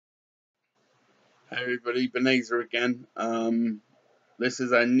Hey everybody, Benazer again. This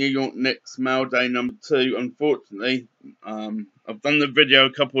is a New York Knicks mail day number 2. Unfortunately, I've done the video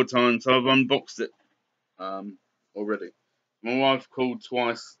a couple of times, so I've unboxed it already. My wife called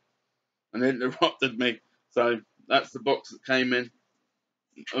twice and interrupted me, so that's the box that came in.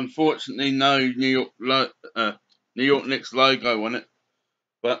 Unfortunately, no New York Knicks logo on it,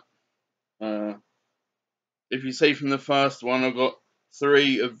 but if you see from the first one, I've got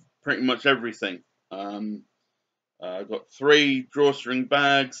 3 of pretty much everything. I've got 3 drawstring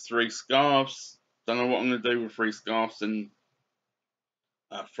bags, 3 scarves. Don't know what I'm going to do with 3 scarves in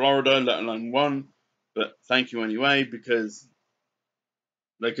Florida, let alone 1. But thank you anyway, because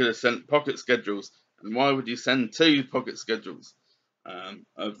they could have sent pocket schedules. And why would you send 2 pocket schedules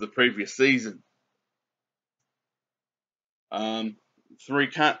of the previous season? 3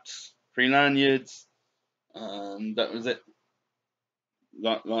 caps, 3 lanyards, and that was it.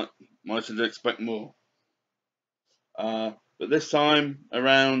 Like I should expect more. But this time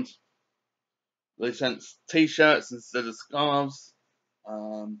around, they sent t-shirts instead of scarves,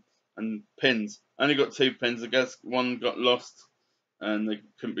 and pins. I only got 2 pins. I guess one got lost, and they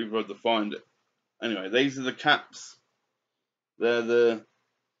couldn't be bothered to find it. Anyway, these are the caps. They're the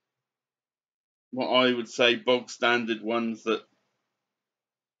what I would say bog standard ones that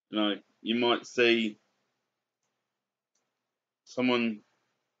you might see someone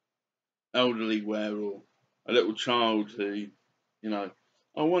elderly wear, or a little child who I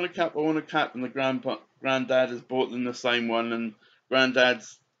want a cap, I want a cap, and the granddad has bought them the same one, and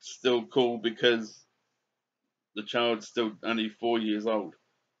granddad's still cool because the child's still only 4 years old.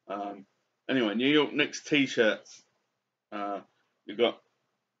 Anyway, New York Knicks t-shirts. You've got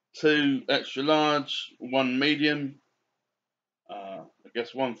 2 extra large, 1 medium. I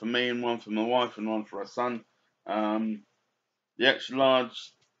guess 1 for me and 1 for my wife and 1 for her son. The extra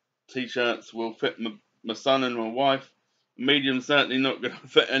large t-shirts will fit my son and my wife. Medium certainly not going to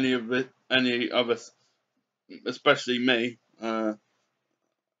fit any of us, especially me.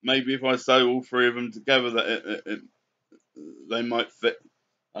 Maybe if I sew all 3 of them together, that they might fit.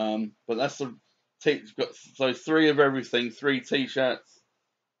 But that's the got so 3 of everything: 3 t-shirts,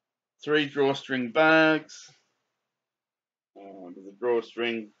 3 drawstring bags. There's a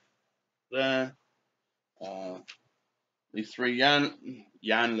drawstring there. These 3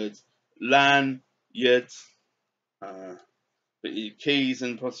 lanyards. Put your keys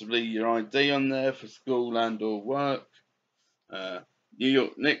and possibly your ID on there for school and or work. New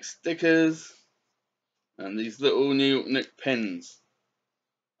York Knicks stickers, and these little New York Knicks pins.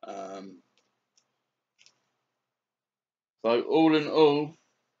 So all in all,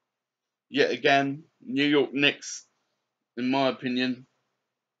 yet again, New York Knicks, in my opinion,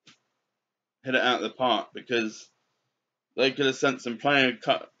 hit it out of the park, because they could have sent some player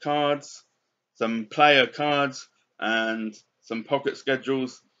cards, and some pocket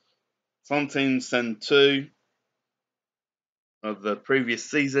schedules. Some teams send 2 of the previous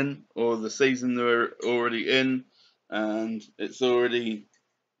season or the season they're already in, and it's already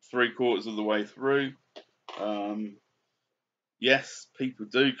 3/4 of the way through. Yes, people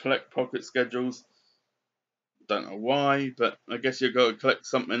do collect pocket schedules. Don't know why, but I guess you've got to collect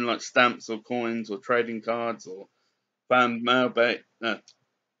something like stamps or coins or trading cards or fan mail day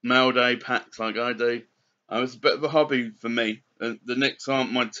packs like I do. It's a bit of a hobby for me. The Knicks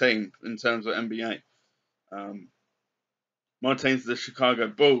aren't my team in terms of NBA. My team's the Chicago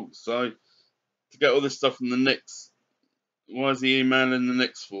Bulls, so to get all this stuff from the Knicks, why is he emailing the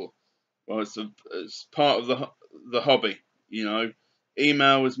Knicks for? Well, it's part of the hobby,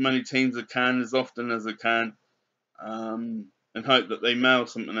 Email as many teams as I can, as often as I can, and hope that they mail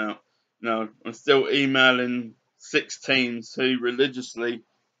something out. I'm still emailing 6 teams who religiously,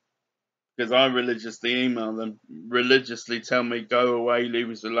 because I religiously email them, religiously tell me, go away, leave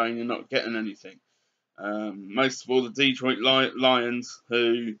us alone, you're not getting anything. Most of all, the Detroit Lions,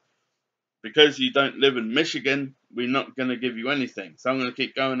 who, because you don't live in Michigan, we're not going to give you anything. So I'm going to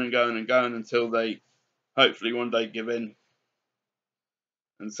keep going and going and going until they hopefully one day give in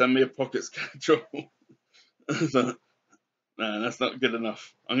and send me a pocket schedule. So, no, that's not good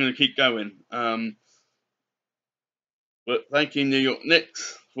enough. I'm going to keep going. But thank you, New York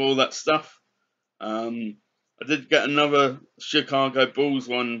Knicks, for all that stuff. I did get another Chicago Bulls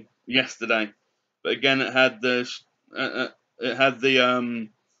one yesterday, but again, it had the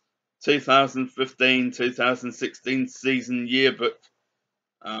 2015-2016 season yearbook,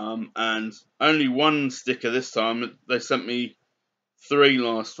 and only 1 sticker this time. They sent me 3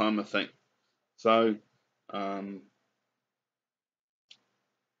 last time, I think. So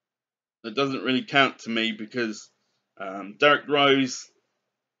it doesn't really count to me, because Derrick Rose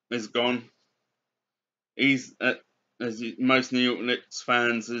is gone. He's most New York Knicks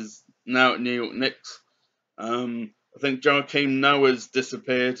fans is now at New York Knicks. I think Joakim Noah's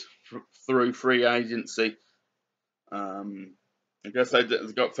disappeared through free agency. I guess they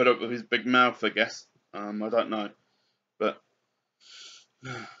got fed up with his big mouth. I guess. I don't know, but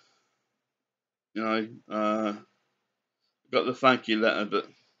you know, got the thank you letter, but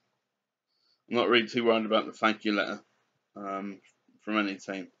I'm not really too worried about the thank you letter from any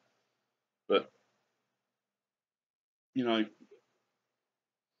team. But you know,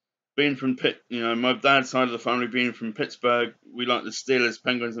 being from my dad's side of the family being from Pittsburgh, we like the Steelers,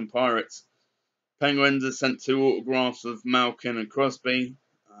 Penguins, and Pirates. Penguins have sent 2 autographs of Malkin and Crosby.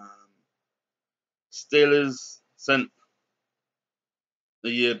 Steelers sent a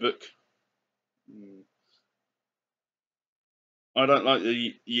yearbook. I don't like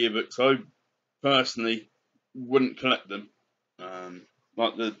the yearbooks. I personally wouldn't collect them,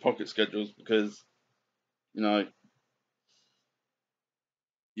 like the pocket schedules, because you know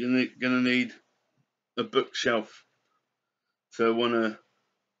you're gonna need a bookshelf to want to,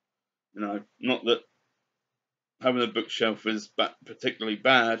 not that having a bookshelf is particularly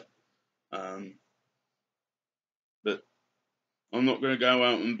bad, but I'm not going to go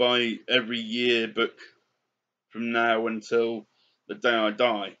out and buy every yearbook from now until the day I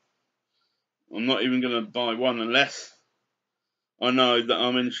die. I'm not even going to buy one unless I know that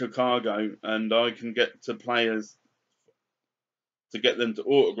I'm in Chicago and I can get to players to get them to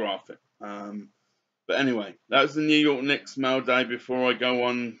autograph it. But anyway, that was the New York Knicks mail day before I go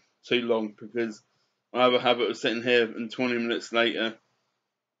on too long, because I have a habit of sitting here and 20 minutes later,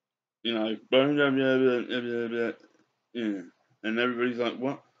 blah, blah, blah, blah, blah, yeah, and everybody's like,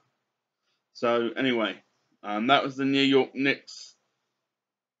 what? So anyway, that was the New York Knicks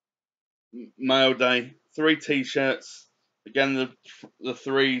mail day. 3 T-shirts. Again, the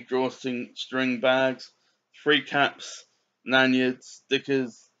 3 drawstring bags, 3 caps, lanyards,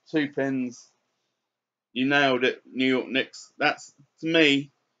 stickers, 2 pins. You nailed it, New York Knicks. That's, to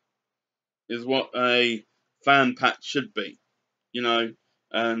me, is what a fan patch should be,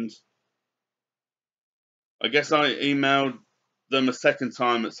 And I guess I emailed them a second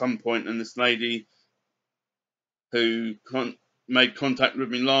time at some point, and this lady who made contact with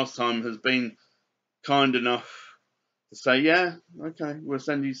me last time has been kind enough to say, yeah, okay, we'll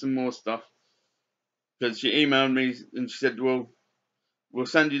send you some more stuff. Because she emailed me and she said, well, we'll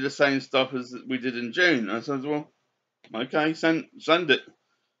send you the same stuff as we did in June. I said, well, okay, send it.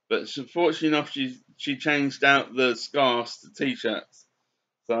 But fortunately enough, she changed out the scarves to T-shirts.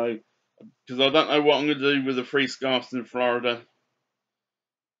 So, because I don't know what I'm going to do with the free scarves in Florida.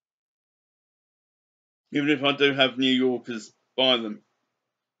 Even if I do have New Yorkers buy them,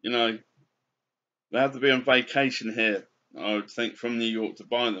 they have to be on vacation here, I would think, from New York to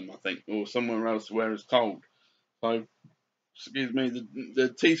buy them, I think, or somewhere else where it's cold. So, excuse me,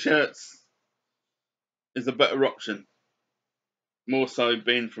 the T-shirts is a better option. More so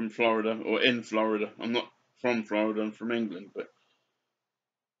being from Florida or in Florida. I'm not from Florida, I'm from England. But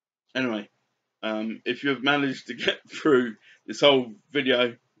anyway, if you've managed to get through this whole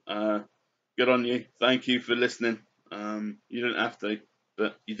video, good on you. Thank you for listening. You didn't have to,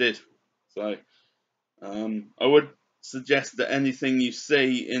 but you did. So I would suggest that anything you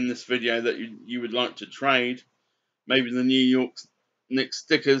see in this video that you would like to trade, maybe the New York Knicks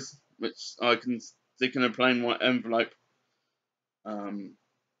stickers, which I can stick in a plain white envelope.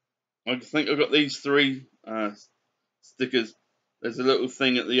 I think I've got these 3 stickers. There's a little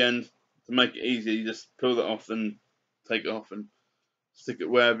thing at the end to make it easy. You just peel that off and take it off and stick it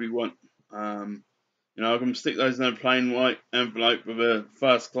wherever you want. I can stick those in a plain white envelope with a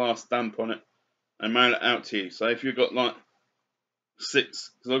first class stamp on it and mail it out to you. So if you've got like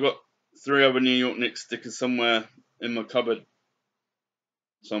 6, because I've got 3 other New York Knicks stickers somewhere in my cupboard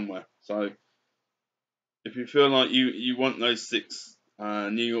somewhere. So if you feel like you want those 6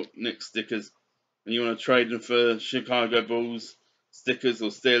 New York Knicks stickers and you want to trade them for Chicago Bulls stickers or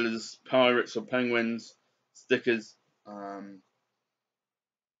Steelers, Pirates or Penguins stickers,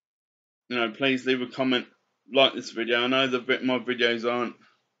 please leave a comment, like this video. I know my videos aren't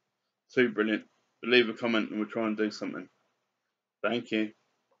too brilliant, but leave a comment and we'll try and do something. Thank you.